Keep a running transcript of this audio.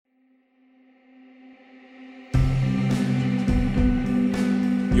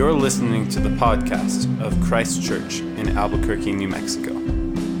You're listening to the podcast of Christ Church in Albuquerque, New Mexico.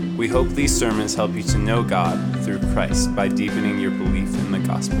 We hope these sermons help you to know God through Christ by deepening your belief in the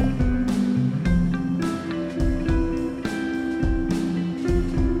gospel.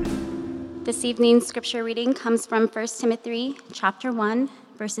 This evening's scripture reading comes from 1 Timothy chapter 1,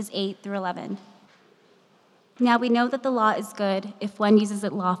 verses 8 through 11. Now we know that the law is good if one uses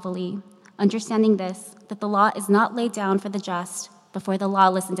it lawfully, understanding this, that the law is not laid down for the just, but for the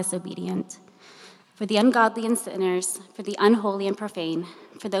lawless and disobedient, for the ungodly and sinners, for the unholy and profane,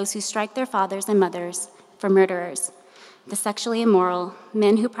 for those who strike their fathers and mothers, for murderers, the sexually immoral,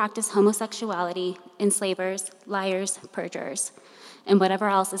 men who practice homosexuality, enslavers, liars, perjurers, and whatever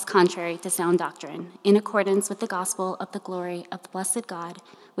else is contrary to sound doctrine, in accordance with the gospel of the glory of the blessed God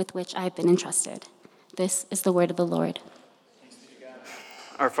with which I have been entrusted. This is the word of the Lord.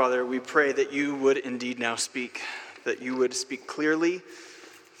 Our Father, we pray that you would indeed now speak, that you would speak clearly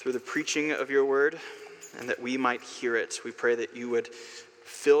through the preaching of your word, and that we might hear it. We pray that you would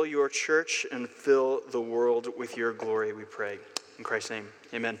fill your church and fill the world with your glory, we pray. In Christ's name,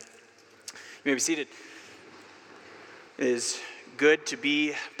 amen. You may be seated. It is good to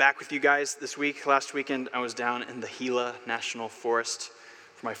be back with you guys this week. Last weekend, I was down in the Gila National Forest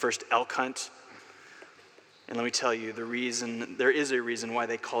for my first elk hunt. And let me tell you, there is a reason why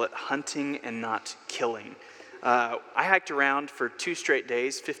they call it hunting and not killing. I hiked around for 2 straight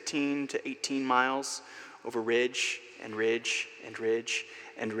days, 15 to 18 miles over ridge and ridge and ridge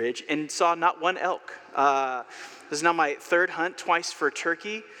and ridge, and saw not one elk. This is now my third hunt, twice for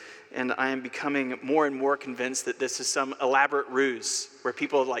turkey, and I am becoming more and more convinced that this is some elaborate ruse where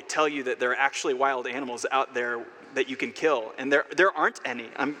people tell you that there are actually wild animals out there that you can kill, and there aren't any.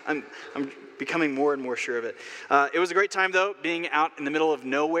 I'm becoming more and more sure of it. It was a great time though, being out in the middle of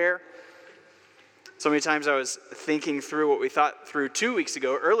nowhere. So many times I was thinking through what we thought through 2 weeks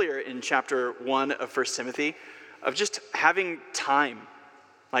ago, earlier in chapter 1 of 1 Timothy, of just having time,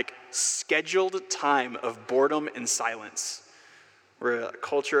 scheduled time of boredom and silence. We're a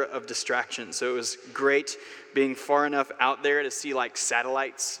culture of distraction, so it was great being far enough out there to see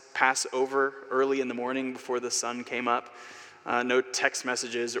satellites pass over early in the morning before the sun came up. No text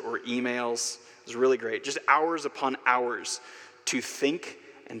messages or emails. It was really great. Just hours upon hours to think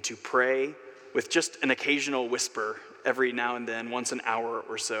and to pray with just an occasional whisper every now and then, once an hour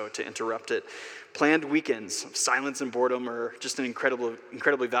or so to interrupt it. Planned weekends of silence and boredom are just an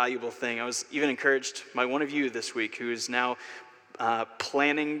incredibly valuable thing. I was even encouraged by one of you this week who is now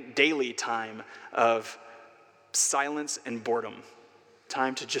planning daily time of silence and boredom.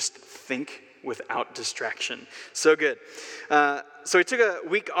 Time to just think without distraction. So good. So we took a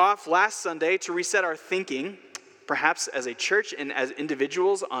week off last Sunday to reset our thinking, perhaps as a church and as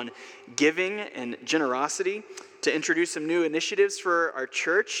individuals, on giving and generosity, to introduce some new initiatives for our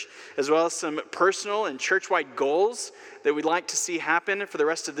church, as well as some personal and church-wide goals that we'd like to see happen for the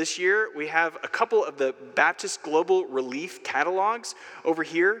rest of this year. We have a couple of the Baptist Global Relief catalogs over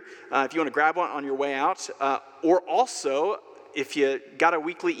here, if you want to grab one on your way out, or also, if you got a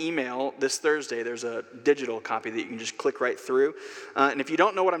weekly email this Thursday, there's a digital copy that you can just click right through. And if you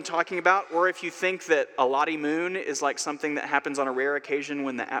don't know what I'm talking about, or if you think that a Lottie Moon is something that happens on a rare occasion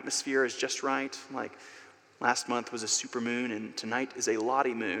when the atmosphere is just right, last month was a super moon and tonight is a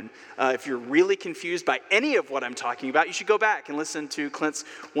Lottie Moon. If you're really confused by any of what I'm talking about, you should go back and listen to Clint's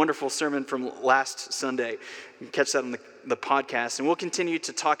wonderful sermon from last Sunday. You can catch that on the podcast. And we'll continue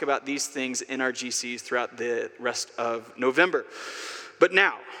to talk about these things in our GCs throughout the rest of November. But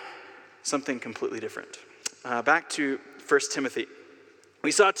now, something completely different. Back to 1 Timothy. We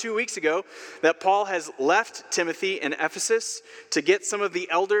saw 2 weeks ago that Paul has left Timothy in Ephesus to get some of the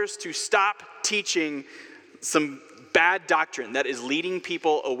elders to stop teaching some bad doctrine that is leading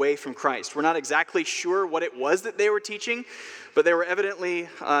people away from Christ. We're not exactly sure what it was that they were teaching, but they were evidently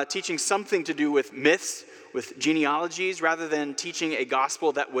teaching something to do with myths, with genealogies, rather than teaching a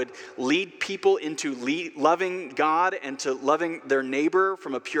gospel that would lead people into loving God and to loving their neighbor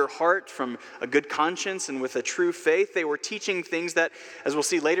from a pure heart, from a good conscience, and with a true faith. They were teaching things that, as we'll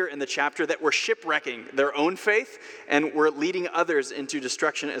see later in the chapter, that were shipwrecking their own faith and were leading others into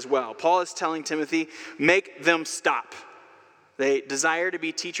destruction as well. Paul is telling Timothy, make them stop. They desire to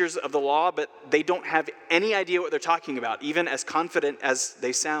be teachers of the law, but they don't have any idea what they're talking about, even as confident as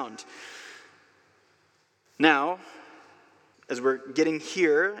they sound. Now, as we're getting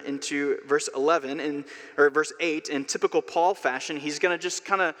here into verse 8, in typical Paul fashion, he's going to just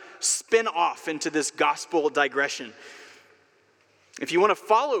kind of spin off into this gospel digression. If you want to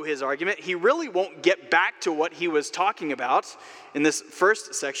follow his argument, he really won't get back to what he was talking about in this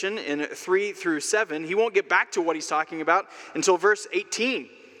first section, in 3 through 7. He won't get back to what he's talking about until verse 18.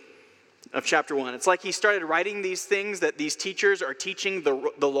 of chapter 1. It's like he started writing these things that these teachers are teaching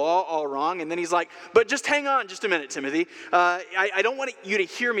the law all wrong, and then he's like, but just hang on just a minute, Timothy. I don't want you to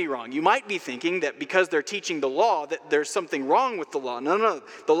hear me wrong. You might be thinking that because they're teaching the law that there's something wrong with the law. No,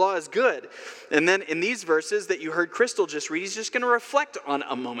 the law is good. And then in these verses that you heard Crystal just read, he's just going to reflect on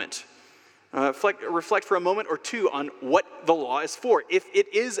a moment. Reflect for a moment or two on what the law is for, if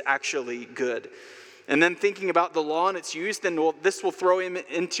it is actually good. And then thinking about the law and its use, then this will throw him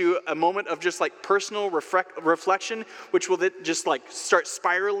into a moment of just like personal reflection, which will just like start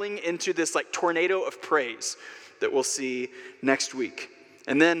spiraling into this like tornado of praise that we'll see next week.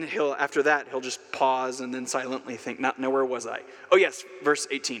 And then after that, he'll just pause and then silently think, now where was I? Oh yes, verse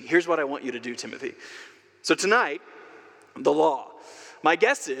 18. Here's what I want you to do, Timothy. So tonight, the law. My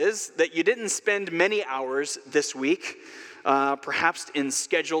guess is that you didn't spend many hours this week perhaps in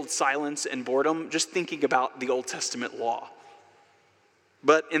scheduled silence and boredom, just thinking about the Old Testament law.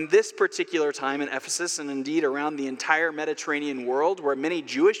 But in this particular time in Ephesus, and indeed around the entire Mediterranean world, where many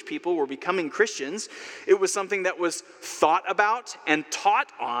Jewish people were becoming Christians, it was something that was thought about and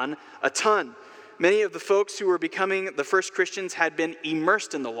taught on a ton. Many of the folks who were becoming the first Christians had been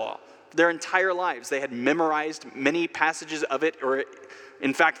immersed in the law their entire lives. They had memorized many passages of it, or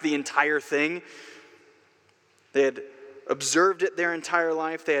in fact, the entire thing. They had observed it their entire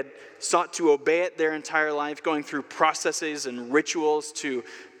life. They had sought to obey it their entire life, going through processes and rituals to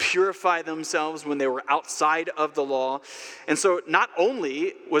purify themselves when they were outside of the law. And so not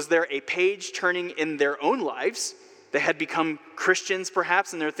only was there a page turning in their own lives, they had become Christians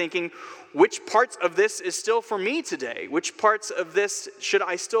perhaps, and they're thinking, which parts of this is still for me today? Which parts of this should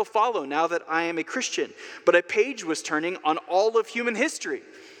I still follow now that I am a Christian? But a page was turning on all of human history,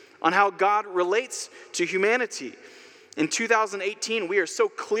 on how God relates to humanity. In 2018, we are so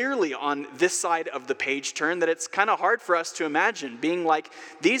clearly on this side of the page turn that it's kind of hard for us to imagine being like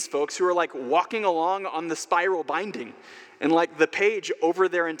these folks who are like walking along on the spiral binding, and like the page over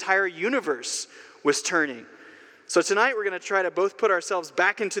their entire universe was turning. So tonight we're going to try to both put ourselves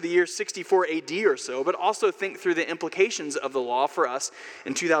back into the year 64 AD or so, but also think through the implications of the law for us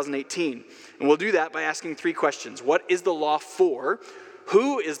in 2018. And we'll do that by asking three questions. What is the law for?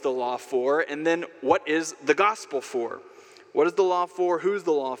 Who is the law for? And then what is the gospel for? What is the law for? Who's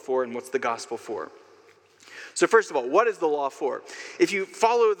the law for? And what's the gospel for? So first of all, what is the law for? If you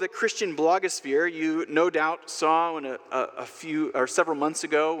follow the Christian blogosphere, you no doubt saw when several months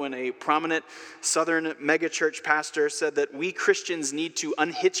ago when a prominent Southern megachurch pastor said that we Christians need to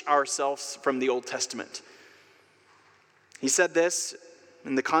unhitch ourselves from the Old Testament. He said this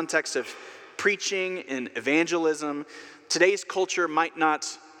in the context of preaching and evangelism. Today's culture might not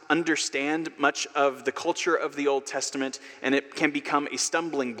understand much of the culture of the Old Testament, and it can become a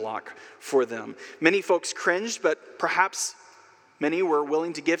stumbling block for them. Many folks cringed, but perhaps many were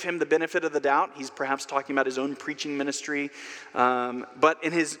willing to give him the benefit of the doubt. He's perhaps talking about his own preaching ministry. But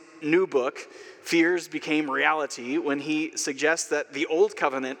in his new book, Fears Became Reality, when he suggests that the old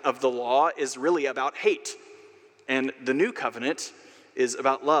covenant of the law is really about hate, and the new covenant is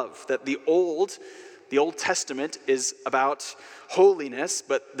about love. That the Old Testament is about holiness,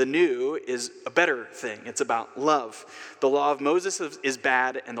 but the new is a better thing. It's about love. The law of Moses is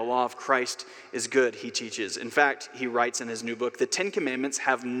bad, and the law of Christ is good, he teaches. In fact, he writes in his new book, the Ten Commandments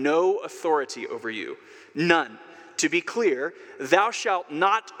have no authority over you. None. To be clear, thou shalt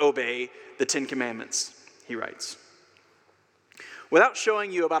not obey the Ten Commandments, he writes. Without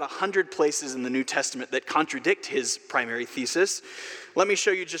showing you about 100 places in the New Testament that contradict his primary thesis, let me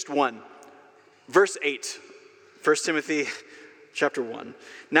show you just one. Verse 8, 1 Timothy chapter 1.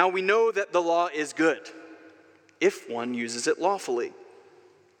 Now we know that the law is good if one uses it lawfully.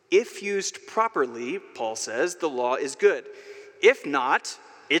 If used properly, Paul says, the law is good. If not,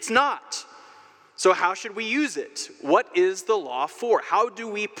 it's not. So how should we use it? What is the law for? How do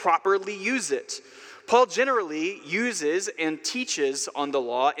we properly use it? Paul generally uses and teaches on the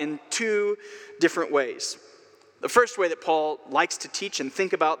law in two different ways. The first way that Paul likes to teach and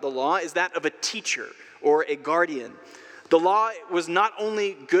think about the law is that of a teacher or a guardian. The law was not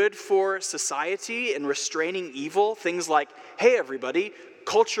only good for society in restraining evil, things like, hey everybody,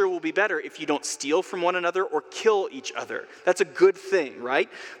 culture will be better if you don't steal from one another or kill each other. That's a good thing, right?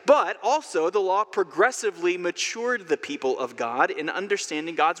 But also the law progressively matured the people of God in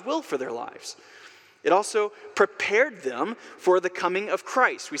understanding God's will for their lives. It also prepared them for the coming of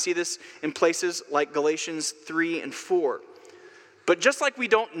Christ. We see this in places like Galatians 3 and 4. But just like we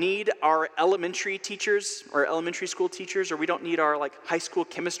don't need our elementary teachers or elementary school teachers, or we don't need our high school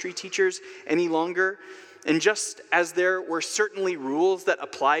chemistry teachers any longer, and just as there were certainly rules that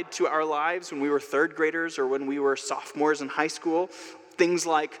applied to our lives when we were third graders or when we were sophomores in high school, things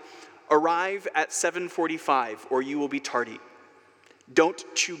like arrive at 7:45 or you will be tardy. Don't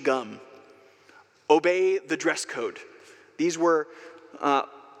chew gum. Obey the dress code. These were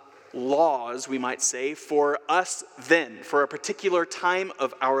laws, we might say, for us then, for a particular time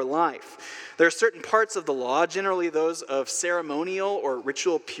of our life. There are certain parts of the law, generally those of ceremonial or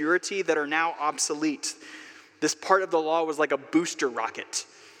ritual purity, that are now obsolete. This part of the law was like a booster rocket.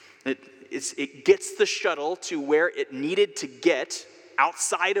 It gets the shuttle to where it needed to get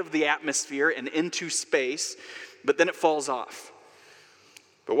outside of the atmosphere and into space, but then it falls off.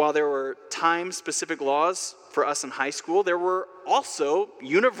 But while there were time-specific laws for us in high school, there were also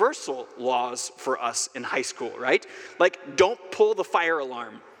universal laws for us in high school, right? Like, don't pull the fire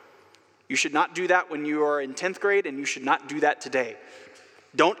alarm. You should not do that when you are in 10th grade, and you should not do that today.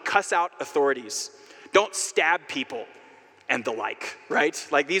 Don't cuss out authorities. Don't stab people, and the like, right?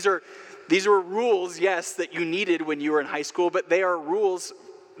 Like, these are rules, yes, that you needed when you were in high school, but they are rules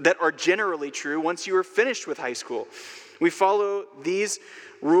that are generally true once you are finished with high school. We follow these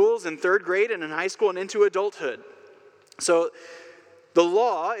rules in 3rd grade and in high school and into adulthood. So the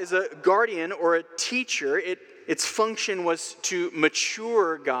law is a guardian or a teacher. Its function was to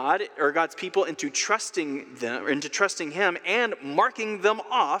mature God or God's people into trusting them, into trusting Him and marking them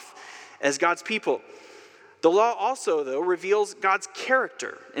off as God's people. The law also, though, reveals God's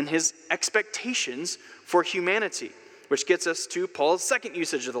character and His expectations for humanity, which gets us to Paul's second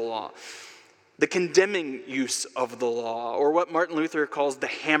usage of the law. The condemning use of the law, or what Martin Luther calls the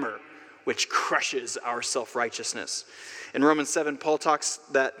hammer, which crushes our self-righteousness. In Romans 7, Paul talks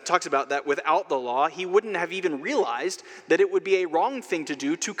about that without the law, he wouldn't have even realized that it would be a wrong thing to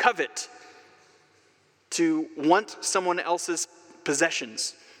do to covet, to want someone else's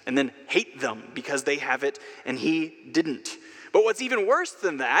possessions, and then hate them because they have it and he didn't. But what's even worse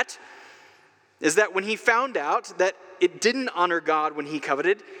than that is that when he found out that it didn't honor God when he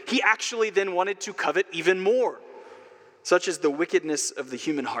coveted, he actually then wanted to covet even more. Such is the wickedness of the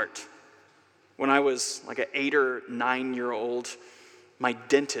human heart. When I was like an 8 or 9 year old, my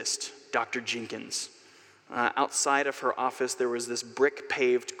dentist, Dr. Jenkins, outside of her office, there was this brick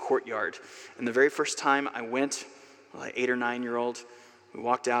paved courtyard. And the very first time I went, like 8 or 9 year old, we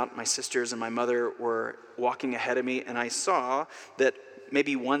walked out, my sisters and my mother were walking ahead of me, and I saw that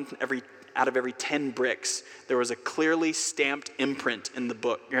maybe out of every 10 bricks, there was a clearly stamped imprint in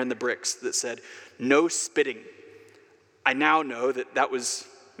the bricks that said, "No spitting." I now know that it was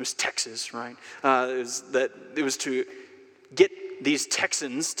Texas, right? It was to get these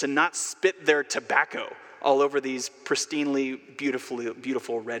Texans to not spit their tobacco all over these pristinely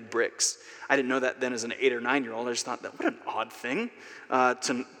beautiful red bricks. I didn't know that then as an 8 or 9 year old. I just thought, what an odd thing.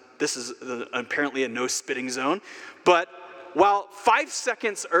 This is apparently a no spitting zone. But while 5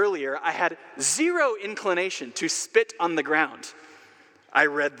 seconds earlier, I had zero inclination to spit on the ground, I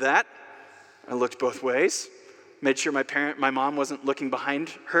read that. I looked both ways, made sure my mom wasn't looking behind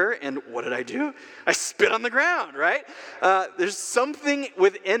her, and what did I do? I spit on the ground, right? There's something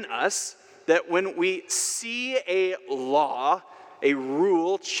within us that when we see a law, a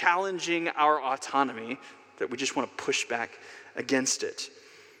rule challenging our autonomy, that we just want to push back against it.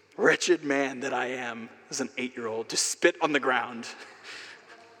 Wretched man that I am, as an 8-year-old, to spit on the ground.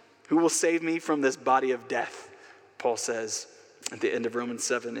 Who will save me from this body of death? Paul says at the end of Romans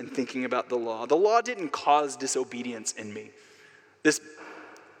 7 in thinking about the law. The law didn't cause disobedience in me. This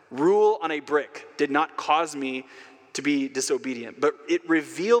rule on a brick did not cause me to be disobedient, but it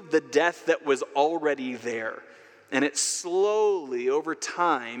revealed the death that was already there. And it slowly, over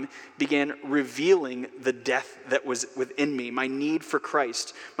time, began revealing the death that was within me, my need for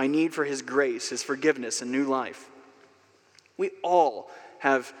Christ, my need for His grace, His forgiveness, and new life. We all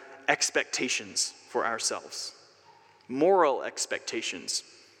have expectations for ourselves, moral expectations.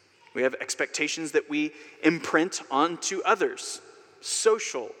 We have expectations that we imprint onto others,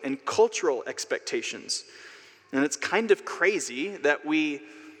 social and cultural expectations. And it's kind of crazy that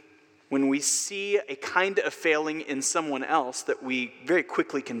when we see a kind of failing in someone else, that we very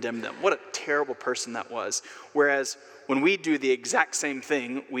quickly condemn them. What a terrible person that was. Whereas when we do the exact same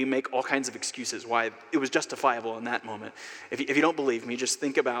thing, we make all kinds of excuses why it was justifiable in that moment. If you don't believe me, just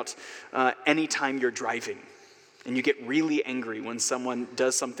think about any time you're driving and you get really angry when someone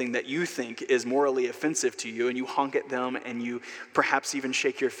does something that you think is morally offensive to you, and you honk at them and you perhaps even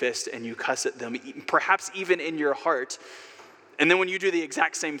shake your fist and you cuss at them, perhaps even in your heart. And then when you do the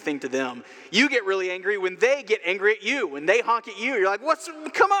exact same thing to them, you get really angry when they get angry at you. When they honk at you, you're like,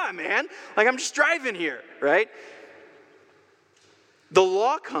 come on, man. Like, I'm just driving here, right? The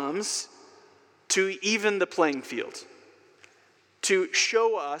law comes to even the playing field, to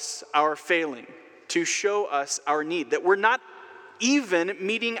show us our failing, to show us our need, that we're not even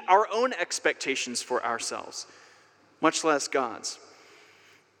meeting our own expectations for ourselves, much less God's.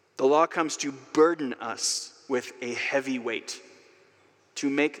 The law comes to burden us with a heavy weight, to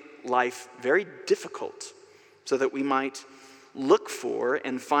make life very difficult, so that we might look for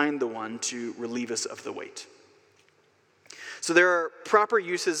and find the one to relieve us of the weight. So there are proper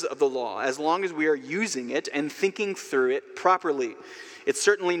uses of the law as long as we are using it and thinking through it properly. It's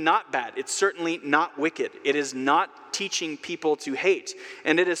certainly not bad. It's certainly not wicked. It is not teaching people to hate.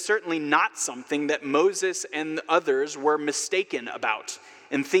 And it is certainly not something that Moses and others were mistaken about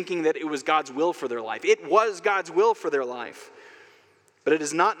in thinking that it was God's will for their life. It was God's will for their life. But it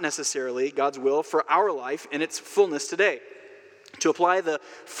is not necessarily God's will for our life in its fullness today. To apply the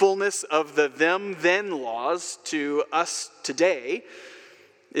fullness of the them-then laws to us today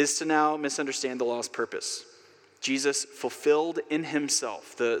is to now misunderstand the law's purpose. Jesus fulfilled in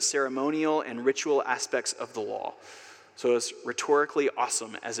himself the ceremonial and ritual aspects of the law. So as rhetorically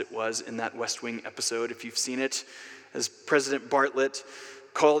awesome as it was in that West Wing episode, if you've seen it, as President Bartlett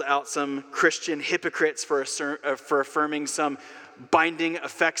called out some Christian hypocrites for affirming some binding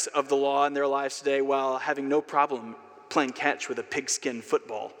effects of the law in their lives today while having no problem playing catch with a pigskin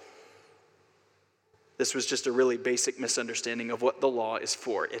football. This was just a really basic misunderstanding of what the law is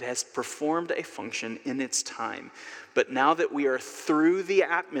for. It has performed a function in its time. But now that we are through the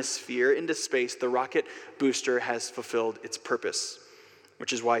atmosphere into space, the rocket booster has fulfilled its purpose,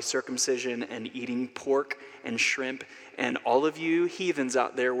 which is why circumcision and eating pork and shrimp and all of you heathens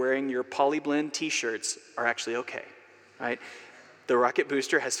out there wearing your Polyblend t-shirts are actually okay, right? The rocket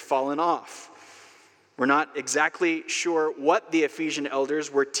booster has fallen off. We're not exactly sure what the Ephesian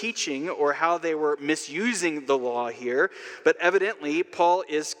elders were teaching or how they were misusing the law here, but evidently Paul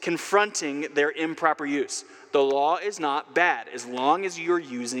is confronting their improper use. The law is not bad as long as you're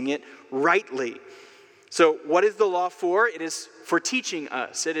using it rightly. So what is the law for? It is for teaching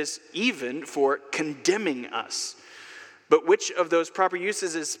us. It is even for condemning us. But which of those proper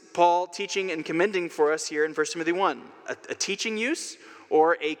uses is Paul teaching and commending for us here in 1 Timothy 1? A teaching use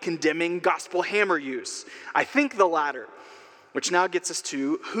or a condemning gospel hammer use? I think the latter, which now gets us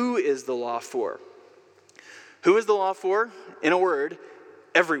to who is the law for? Who is the law for? In a word,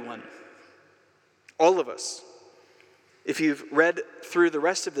 everyone. All of us. If you've read through the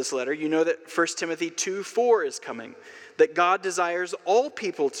rest of this letter, you know that 1 Timothy 2:4 is coming, that God desires all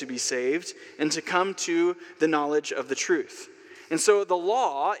people to be saved and to come to the knowledge of the truth. And so the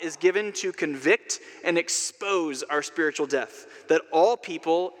law is given to convict and expose our spiritual death, that all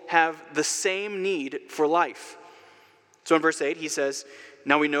people have the same need for life. So in verse 8, he says,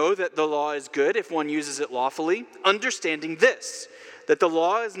 "Now we know that the law is good if one uses it lawfully, understanding this, that the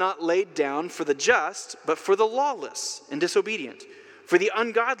law is not laid down for the just, but for the lawless and disobedient, for the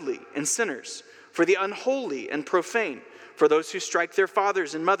ungodly and sinners, for the unholy and profane, for those who strike their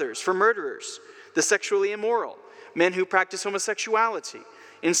fathers and mothers, for murderers, the sexually immoral, men who practice homosexuality,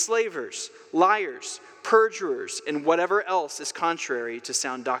 enslavers, liars, perjurers, and whatever else is contrary to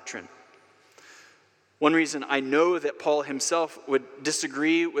sound doctrine." One reason I know that Paul himself would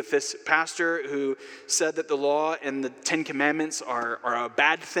disagree with this pastor who said that the law and the Ten Commandments are a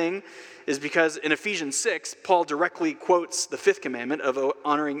bad thing is because in Ephesians 6, Paul directly quotes the fifth commandment of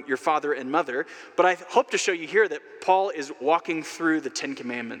honoring your father and mother. But I hope to show you here that Paul is walking through the Ten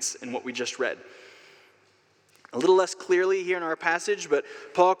Commandments in what we just read. A little less clearly here in our passage, but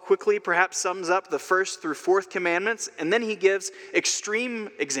Paul quickly perhaps sums up the first through fourth commandments, and then he gives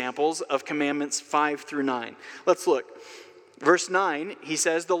extreme examples of commandments 5 through 9. Let's look. Verse 9, he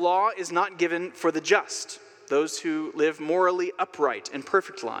says, "The law is not given for the just, those who live morally upright and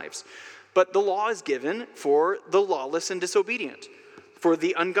perfect lives, but the law is given for the lawless and disobedient, for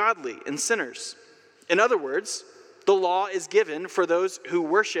the ungodly and sinners." In other words, the law is given for those who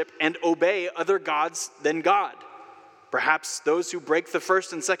worship and obey other gods than God. Perhaps those who break the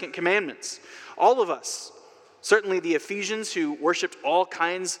first and second commandments. All of us, certainly the Ephesians who worshiped all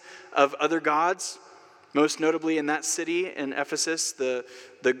kinds of other gods, most notably in that city in Ephesus, the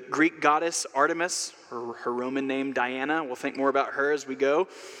Greek goddess Artemis, her Roman name Diana. We'll think more about her as we go.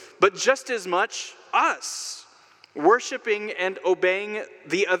 But just as much us, worshiping and obeying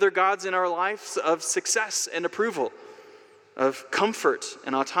the other gods in our lives of success and approval, of comfort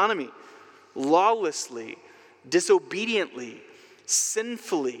and autonomy, lawlessly, disobediently,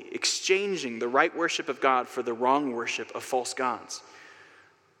 sinfully exchanging the right worship of God for the wrong worship of false gods.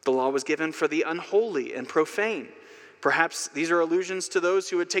 The law was given for the unholy and profane. Perhaps these are allusions to those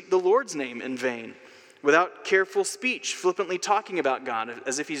who would take the Lord's name in vain, without careful speech, flippantly talking about God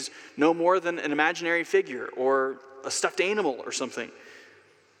as if he's no more than an imaginary figure or a stuffed animal or something.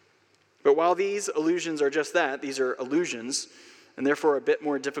 But while these allusions are just that, these are allusions, and therefore a bit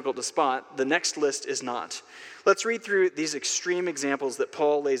more difficult to spot. The next list is not. Let's read through these extreme examples that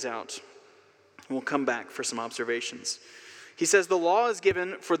Paul lays out. We'll come back for some observations. He says, the law is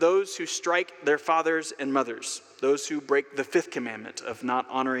given for those who strike their fathers and mothers, those who break the fifth commandment of not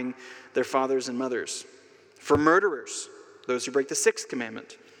honoring their fathers and mothers. For murderers, those who break the sixth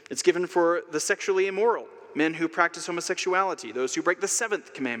commandment. It's given for the sexually immoral, men who practice homosexuality, those who break the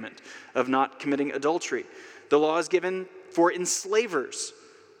seventh commandment of not committing adultery. The law is given for enslavers,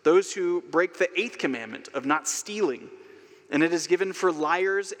 those who break the eighth commandment of not stealing. And it is given for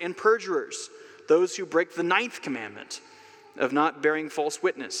liars and perjurers, those who break the ninth commandment of not bearing false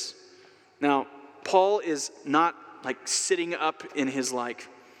witness. Now, Paul is not sitting up in his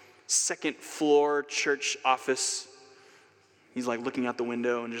second floor church office. He's looking out the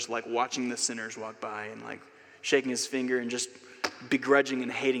window and just watching the sinners walk by and shaking his finger and just begrudging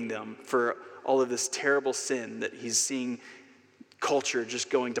and hating them for all of this terrible sin that he's seeing culture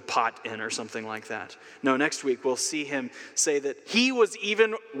just going to pot in or something like that. No, next week we'll see him say that he was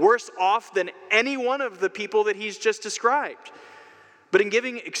even worse off than any one of the people that he's just described. But in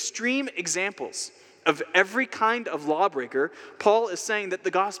giving extreme examples of every kind of lawbreaker, Paul is saying that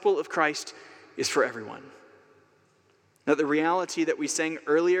the gospel of Christ is for everyone. That the reality that we sang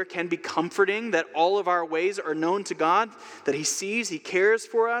earlier can be comforting, that all of our ways are known to God, that he sees, he cares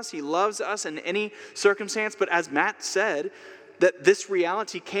for us, he loves us in any circumstance. But as Matt said, that this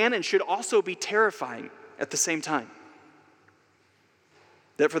reality can and should also be terrifying at the same time.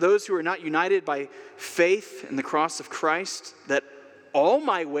 That for those who are not united by faith in the cross of Christ, that all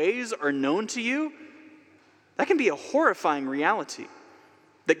my ways are known to you, that can be a horrifying reality.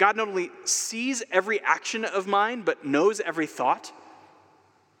 That God not only sees every action of mine, but knows every thought.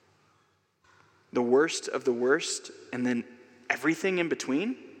 The worst of the worst, and then everything in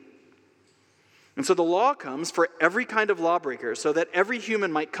between. And so the law comes for every kind of lawbreaker, so that every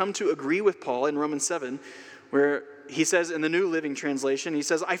human might come to agree with Paul in Romans 7, where he says in the New Living Translation, he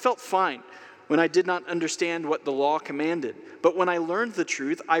says, I felt fine when I did not understand what the law commanded. But when I learned the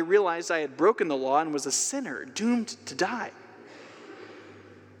truth, I realized I had broken the law and was a sinner, doomed to die.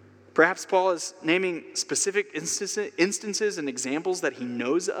 Perhaps Paul is naming specific instances and examples that he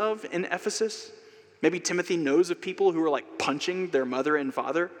knows of in Ephesus. Maybe Timothy knows of people who are punching their mother and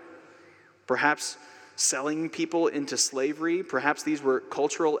father. Perhaps selling people into slavery. Perhaps these were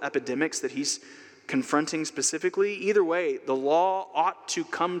cultural epidemics that he's confronting specifically. Either way, the law ought to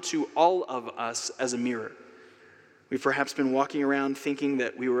come to all of us as a mirror. We've perhaps been walking around thinking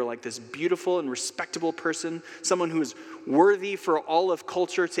that we were this beautiful and respectable person, someone who is worthy for all of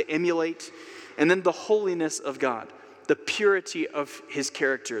culture to emulate. And then the holiness of God, the purity of his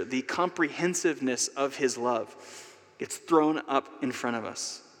character, the comprehensiveness of his love gets thrown up in front of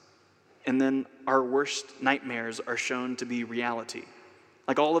us. And then our worst nightmares are shown to be reality.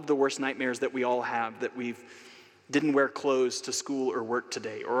 All of the worst nightmares that we all have, that we didn't wear clothes to school or work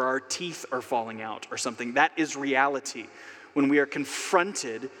today, or our teeth are falling out or something. That is reality when we are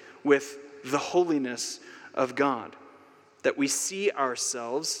confronted with the holiness of God. That we see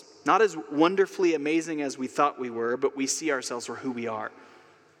ourselves not as wonderfully amazing as we thought we were, but we see ourselves for who we are.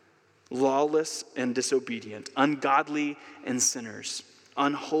 Lawless and disobedient, ungodly and sinners,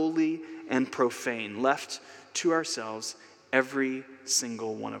 unholy and profane, left to ourselves, every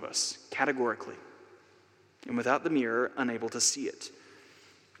single one of us, categorically. And without the mirror, unable to see it.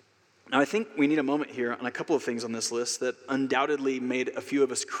 Now, I think we need a moment here on a couple of things on this list that undoubtedly made a few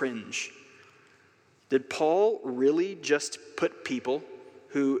of us cringe. Did Paul really just put people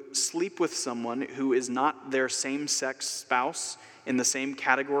who sleep with someone who is not their same-sex spouse in the same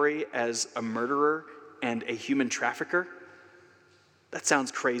category as a murderer and a human trafficker? That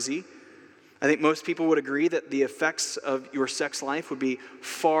sounds crazy. I think most people would agree that the effects of your sex life would be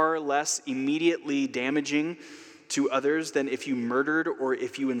far less immediately damaging to others than if you murdered or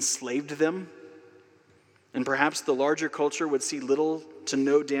if you enslaved them. And perhaps the larger culture would see little to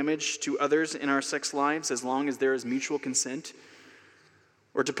no damage to others in our sex lives as long as there is mutual consent.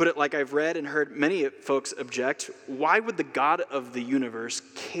 Or to put it like I've read and heard many folks object, why would the God of the universe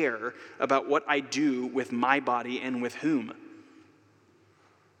care about what I do with my body and with whom?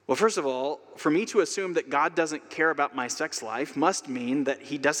 Well, first of all, for me to assume that God doesn't care about my sex life must mean that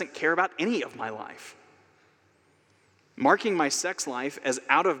he doesn't care about any of my life. Marking my sex life as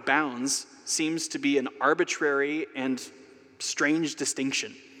out of bounds seems to be an arbitrary and strange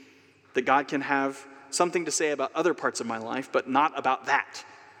distinction. That God can have something to say about other parts of my life, but not about that.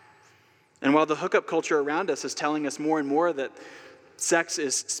 And while the hookup culture around us is telling us more and more that sex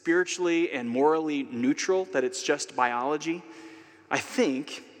is spiritually and morally neutral, that it's just biology, I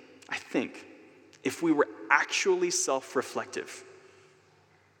think if we were actually self-reflective,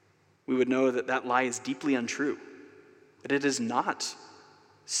 we would know that that lie is deeply untrue, that it is not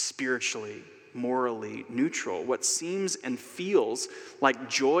spiritually, morally neutral. What seems and feels like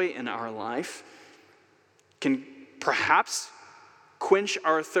joy in our life can perhaps quench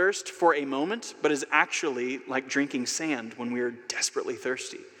our thirst for a moment, but is actually like drinking sand when we are desperately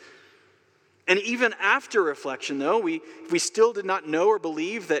thirsty. And even after reflection, though, if we still did not know or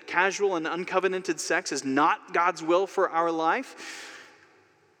believe that casual and uncovenanted sex is not God's will for our life,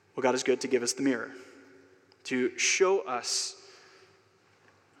 well, God is good to give us the mirror, to show us,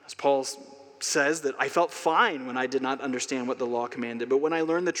 as Paul says, that I felt fine when I did not understand what the law commanded. But when I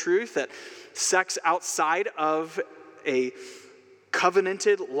learned the truth that sex outside of a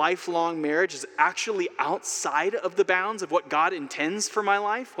covenanted, lifelong marriage is actually outside of the bounds of what God intends for my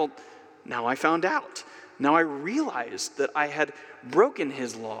life, well, now I found out. Now I realized that I had broken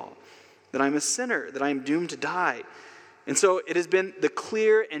his law, that I'm a sinner, that I am doomed to die. And so it has been the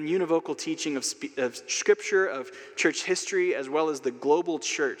clear and univocal teaching of Scripture, of church history, as well as the global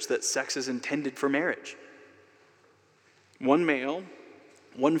church, that sex is intended for marriage. One male,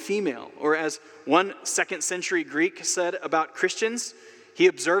 one female. Or as one 2nd century Greek said about Christians, he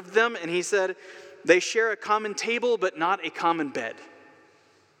observed them and he said, they share a common table but not a common bed.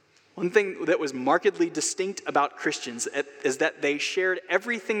 One thing that was markedly distinct about Christians is that they shared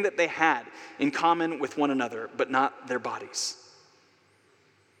everything that they had in common with one another, but not their bodies.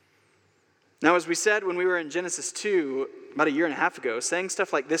 Now, as we said when we were in Genesis 2 about a year and a half ago, saying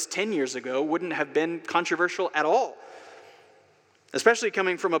stuff like this 10 years ago wouldn't have been controversial at all, especially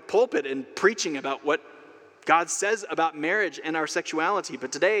coming from a pulpit and preaching about what God says about marriage and our sexuality.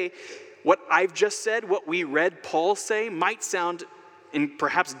 But today, what I've just said, what we read Paul say, might sound, and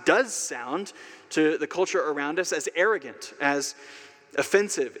perhaps does sound, to the culture around us as arrogant, as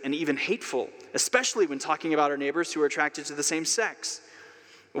offensive, and even hateful, especially when talking about our neighbors who are attracted to the same sex.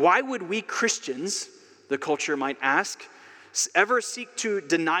 Why would we Christians, the culture might ask, ever seek to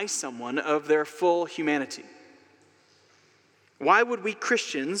deny someone of their full humanity? Why would we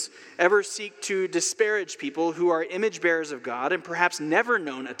Christians ever seek to disparage people who are image bearers of God and perhaps never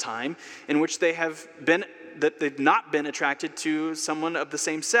known a time in which that they've not been attracted to someone of the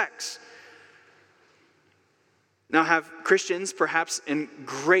same sex? Now, have Christians, perhaps in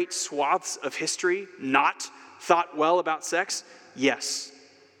great swaths of history, not thought well about sex? Yes.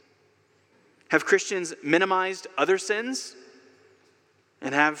 Have Christians minimized other sins?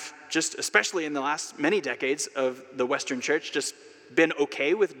 And have just, especially in the last many decades of the Western church, just been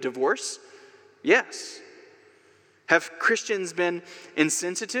okay with divorce? Yes. Have Christians been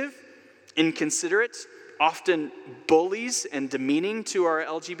insensitive, inconsiderate, often bullies and demeaning to our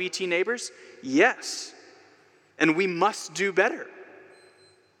LGBT neighbors? Yes. And we must do better.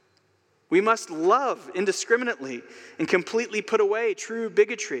 We must love indiscriminately and completely put away true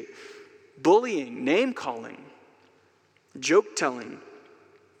bigotry, bullying, name-calling, joke-telling.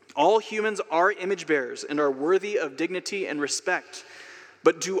 All humans are image bearers and are worthy of dignity and respect.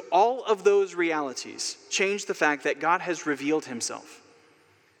 But do all of those realities change the fact that God has revealed himself?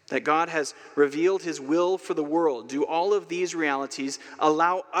 That God has revealed his will for the world? Do all of these realities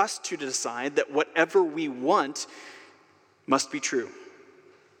allow us to decide that whatever we want must be true?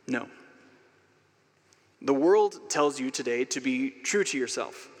 No. The world tells you today to be true to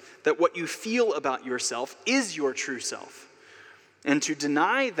yourself, that what you feel about yourself is your true self. And to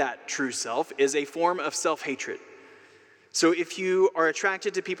deny that true self is a form of self-hatred. So if you are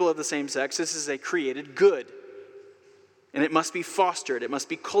attracted to people of the same sex, this is a created good. And it must be fostered, it must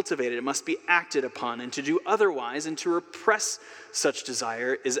be cultivated, it must be acted upon. And to do otherwise and to repress such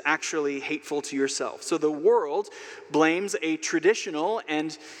desire is actually hateful to yourself. So the world blames a traditional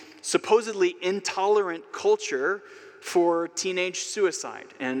and supposedly intolerant culture for teenage suicide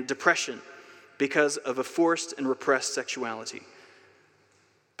and depression because of a forced and repressed sexuality.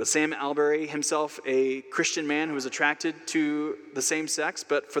 But Sam Albury, himself a Christian man who is attracted to the same sex,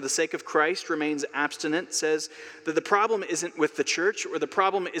 but for the sake of Christ remains abstinent, says that the problem isn't with the church or the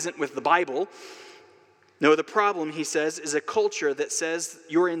problem isn't with the Bible. No, the problem, he says, is a culture that says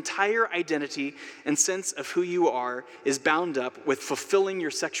your entire identity and sense of who you are is bound up with fulfilling your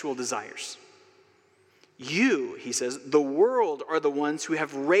sexual desires. You, he says, the world are the ones who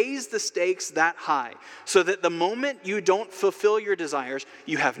have raised the stakes that high so that the moment you don't fulfill your desires,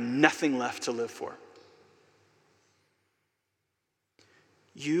 you have nothing left to live for.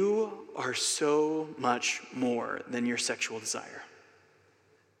 You are so much more than your sexual desire.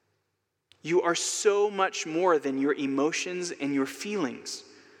 You are so much more than your emotions and your feelings.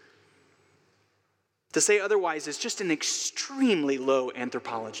 To say otherwise is just an extremely low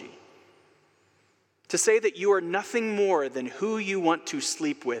anthropology. To say that you are nothing more than who you want to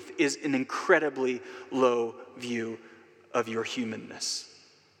sleep with is an incredibly low view of your humanness.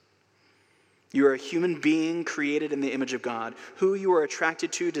 You are a human being created in the image of God. Who you are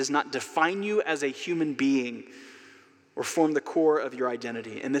attracted to does not define you as a human being or form the core of your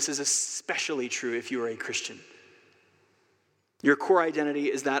identity. And this is especially true if you are a Christian. Your core identity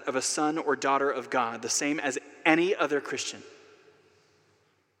is that of a son or daughter of God, the same as any other Christian.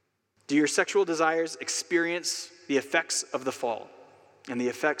 Do your sexual desires experience the effects of the fall and the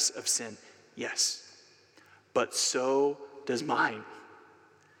effects of sin? Yes. But so does mine.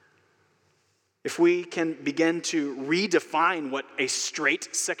 If we can begin to redefine what a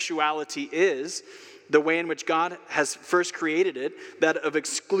straight sexuality is, the way in which God has first created it, that of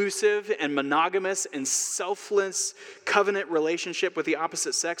exclusive and monogamous and selfless covenant relationship with the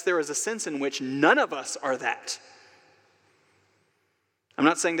opposite sex, there is a sense in which none of us are that. I'm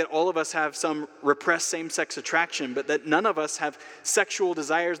not saying that all of us have some repressed same-sex attraction, but that none of us have sexual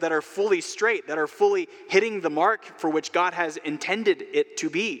desires that are fully straight, that are fully hitting the mark for which God has intended it to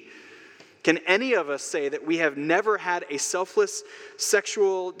be. Can any of us say that we have never had a selfless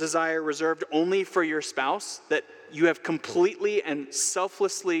sexual desire reserved only for your spouse, that you have completely and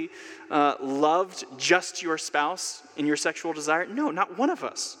selflessly loved just your spouse in your sexual desire? No, not one of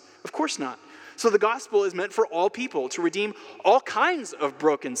us. Of course not. So the gospel is meant for all people, to redeem all kinds of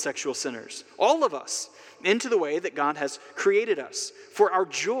broken sexual sinners, all of us, into the way that God has created us, for our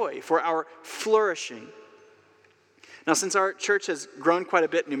joy, for our flourishing. Now, since our church has grown quite a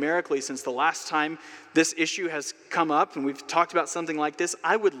bit numerically since the last time this issue has come up, and we've talked about something like this,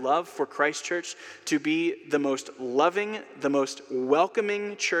 I would love for Christ Church to be the most loving, the most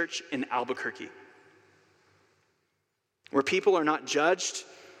welcoming church in Albuquerque, where people are not judged,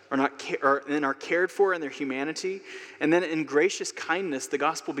 and are cared for in their humanity, and then in gracious kindness, the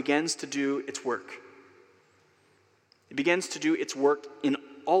gospel begins to do its work. It begins to do its work in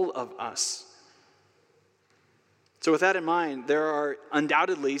all of us. So with that in mind, there are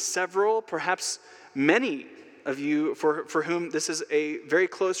undoubtedly several, perhaps many of you for whom this is a very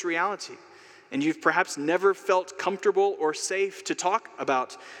close reality. And you've perhaps never felt comfortable or safe to talk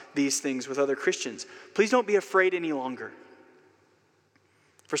about these things with other Christians. Please don't be afraid any longer.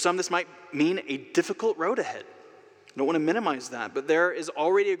 For some, this might mean a difficult road ahead. I don't want to minimize that, but there is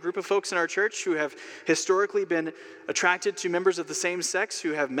already a group of folks in our church who have historically been attracted to members of the same sex,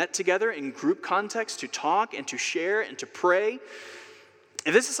 who have met together in group context to talk and to share and to pray.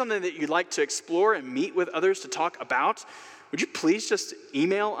 If this is something that you'd like to explore and meet with others to talk about, would you please just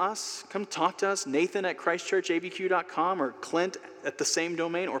email us, come talk to us, Nathan@ChristchurchABQ.com, or Clint at the same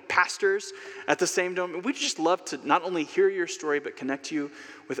domain, or pastors at the same domain. We'd just love to not only hear your story, but connect you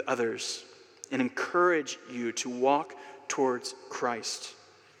with others and encourage you to walk towards Christ.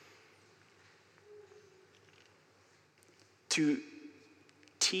 To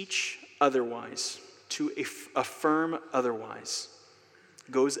teach otherwise, to affirm otherwise,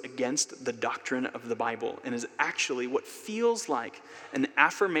 goes against the doctrine of the Bible and is actually what feels like an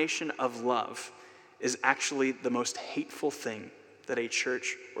affirmation of love is actually the most hateful thing that a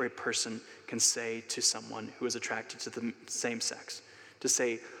church or a person can say to someone who is attracted to the same sex. To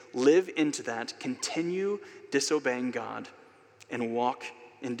say, live into that, continue disobeying God, and walk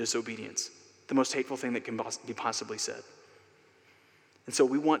in disobedience. The most hateful thing that can be possibly said. And so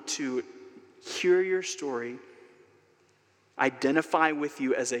we want to hear your story, identify with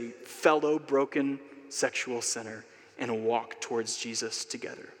you as a fellow broken sexual sinner, and walk towards Jesus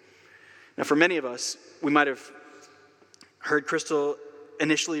together. Now, for many of us, we might have heard Crystal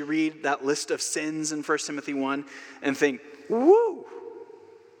initially read that list of sins in 1 Timothy 1 and think, woo,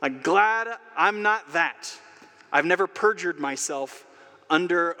 I'm glad I'm not that. I've never perjured myself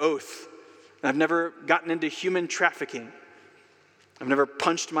under oath. I've never gotten into human trafficking. I've never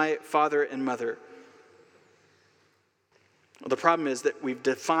punched my father and mother. Well, the problem is that we've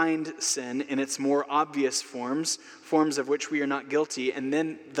defined sin in its more obvious forms of which we are not guilty, and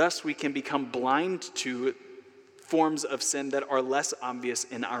then thus we can become blind to forms of sin that are less obvious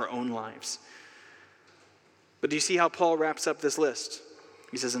in our own lives. But do you see how Paul wraps up this list?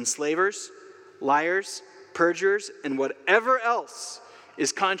 He says, enslavers, liars, perjurers, and whatever else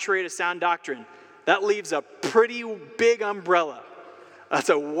is contrary to sound doctrine. That leaves a pretty big umbrella. That's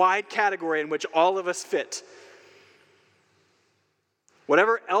a wide category in which all of us fit.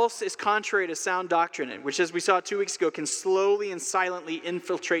 Whatever else is contrary to sound doctrine, which, as we saw 2 weeks ago, can slowly and silently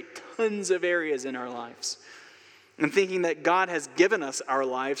infiltrate tons of areas in our lives. And thinking that God has given us our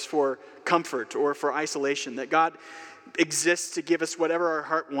lives for comfort or for isolation, that God exists to give us whatever our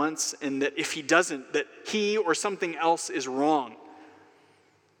heart wants, and that if he doesn't, that he or something else is wrong.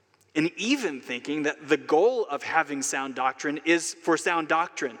 and even thinking that the goal of having sound doctrine is for sound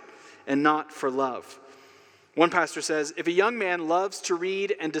doctrine and not for love. One pastor says, if a young man loves to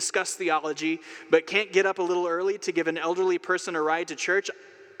read and discuss theology, but can't get up a little early to give an elderly person a ride to church,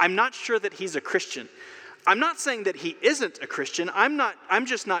 I'm not sure that he's a Christian. I'm not saying that he isn't a Christian. I'm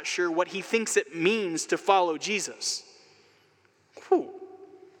just not sure what he thinks it means to follow Jesus. Whew.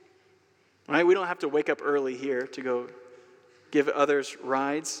 All right, we don't have to wake up early here to go give others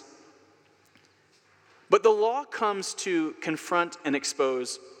rides. But the law comes to confront and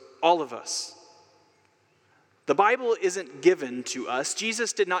expose all of us. The Bible isn't given to us.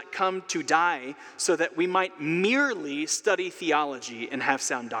 Jesus did not come to die so that we might merely study theology and have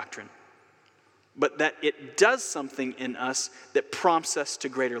sound doctrine, but that it does something in us that prompts us to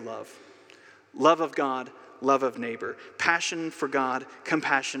greater love. Love of God, love of neighbor. Passion for God,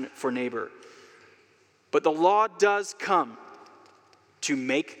 compassion for neighbor. But the law does come to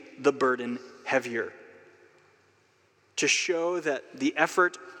make the burden heavier, to show that the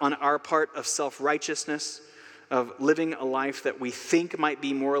effort on our part of self-righteousness, of living a life that we think might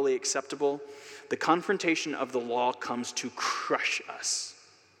be morally acceptable, the confrontation of the law comes to crush us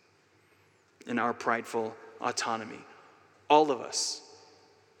in our prideful autonomy. All of us,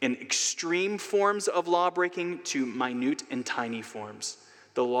 in extreme forms of law-breaking to minute and tiny forms,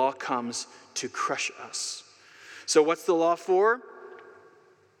 the law comes to crush us. So what's the law for?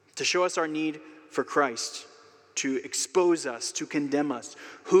 To show us our need for Christ, to expose us, to condemn us.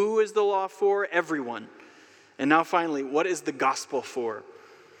 Who is the law for? Everyone. And now finally, what is the gospel for?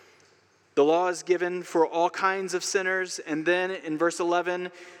 The law is given for all kinds of sinners. And then in verse 11,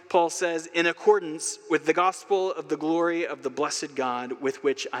 Paul says, in accordance with the gospel of the glory of the blessed God with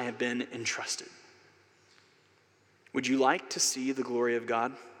which I have been entrusted. Would you like to see the glory of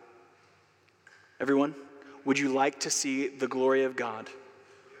God? Everyone, would you like to see the glory of God?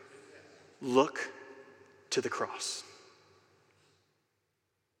 Look to the cross.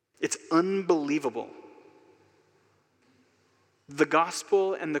 It's unbelievable. The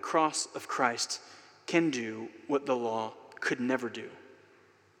gospel and the cross of Christ can do what the law could never do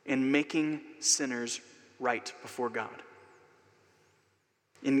in making sinners right before God.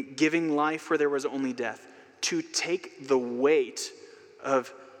 In giving life where there was only death, to take the weight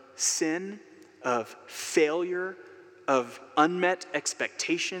of sin, of failure, of unmet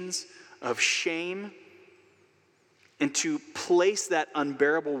expectations, of shame, and to place that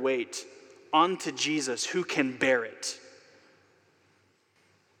unbearable weight onto Jesus who can bear it.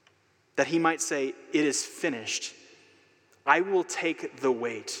 That he might say, it is finished. I will take the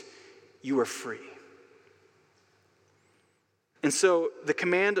weight. You are free. And so the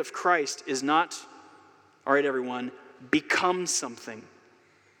command of Christ is not, all right, everyone, become something.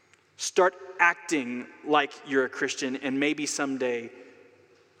 Start acting like you're a Christian and maybe someday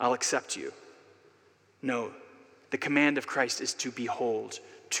I'll accept you. No, the command of Christ is to behold,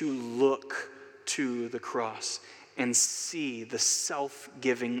 to look to the cross and see the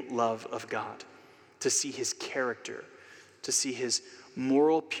self-giving love of God, to see his character, to see his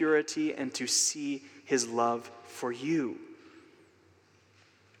moral purity, and to see his love for you.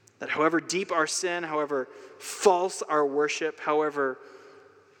 That however deep our sin, however false our worship, however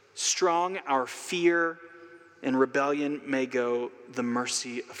strong our fear and rebellion may go, the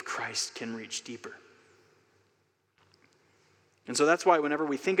mercy of Christ can reach deeper. And so that's why whenever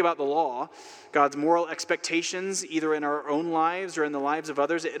we think about the law, God's moral expectations, either in our own lives or in the lives of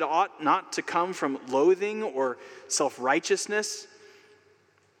others, it ought not to come from loathing or self-righteousness,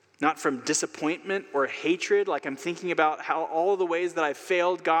 not from disappointment or hatred, like I'm thinking about how all the ways that I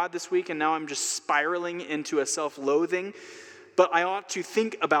failed God this week and now I'm just spiraling into a self-loathing. But I ought to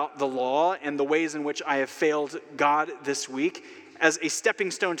think about the law and the ways in which I have failed God this week as a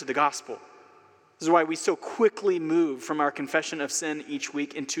stepping stone to the gospel. This is why we so quickly move from our confession of sin each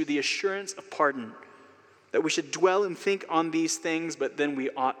week into the assurance of pardon. That we should dwell and think on these things, but then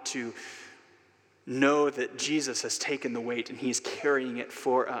we ought to know that Jesus has taken the weight and he's carrying it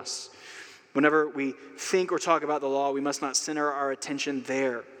for us. Whenever we think or talk about the law, we must not center our attention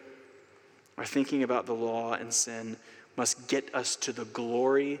there. Our thinking about the law and sin must get us to the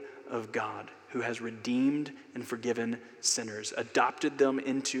glory of God, who has redeemed and forgiven sinners, adopted them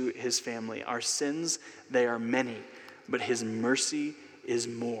into his family. Our sins, they are many, but his mercy is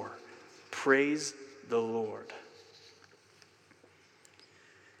more. Praise the Lord.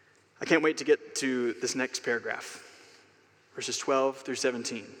 I can't wait to get to this next paragraph, verses 12 through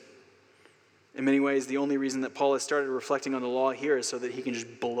 17. In many ways, the only reason that Paul has started reflecting on the law here is so that he can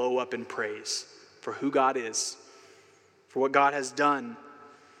just blow up in praise for who God is, for what God has done,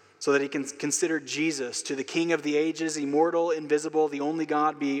 so that he can consider Jesus, to the King of the ages, immortal, invisible, the only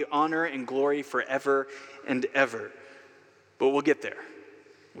God, be honor and glory forever and ever. But we'll get there.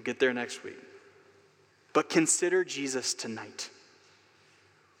 We'll get there next week. But consider Jesus tonight.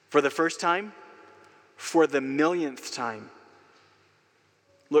 For the first time, for the millionth time,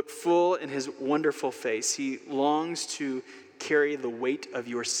 look full in his wonderful face. He longs to carry the weight of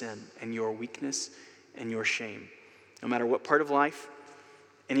your sin and your weakness and your shame. No matter what part of life,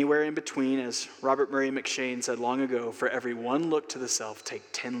 anywhere in between, as Robert Murray McShane said long ago, for every one look to the self, take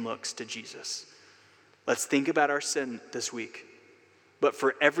 10 looks to Jesus. Let's think about our sin this week. But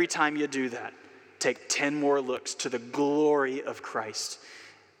for every time you do that, take 10 more looks to the glory of Christ,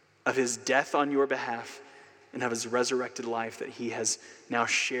 of his death on your behalf, and of his resurrected life that he has now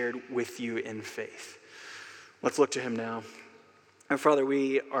shared with you in faith. Let's look to him now. Our Father,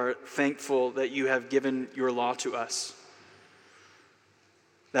 we are thankful that you have given your law to us,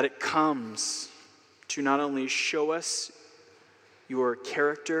 that it comes to not only show us your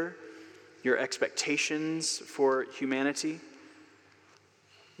character, your expectations for humanity,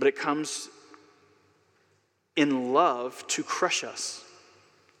 but it comes in love to crush us.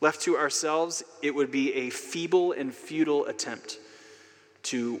 Left to ourselves, it would be a feeble and futile attempt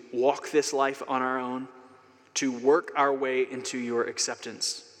to walk this life on our own, to work our way into your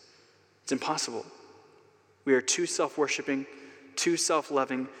acceptance. It's impossible. We are too self-worshiping, too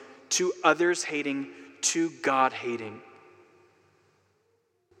self-loving, too others-hating, too God-hating.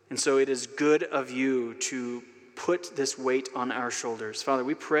 And so it is good of you to put this weight on our shoulders. Father,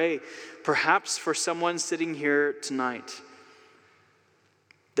 we pray perhaps for someone sitting here tonight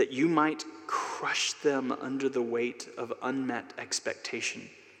that you might crush them under the weight of unmet expectation.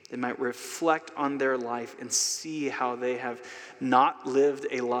 They might reflect on their life and see how they have not lived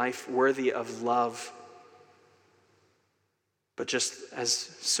a life worthy of love. But just as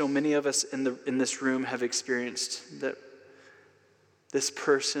so many of us in this room have experienced, that this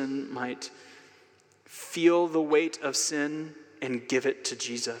person might feel the weight of sin and give it to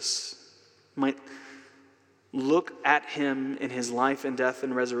Jesus, might look at him in his life and death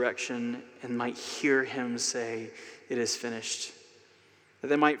and resurrection and might hear him say, "It is finished." That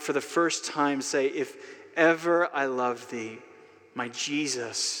they might for the first time say, "If ever I loved thee, my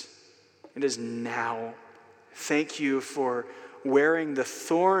Jesus, it is now. Thank you for wearing the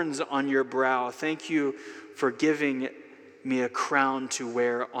thorns on your brow. Thank you for giving me a crown to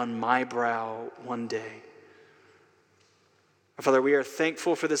wear on my brow one day." Father, we are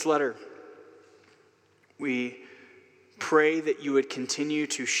thankful for this letter. We pray that you would continue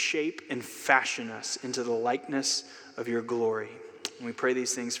to shape and fashion us into the likeness of your glory. And we pray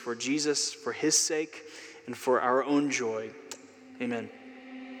these things for Jesus, for his sake, and for our own joy. Amen.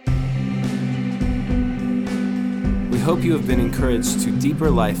 We hope you have been encouraged to deeper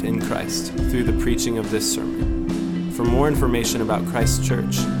life in Christ through the preaching of this sermon. For more information about Christ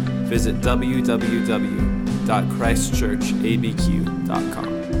Church, visit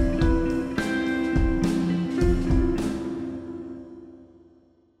www.christchurchabq.com.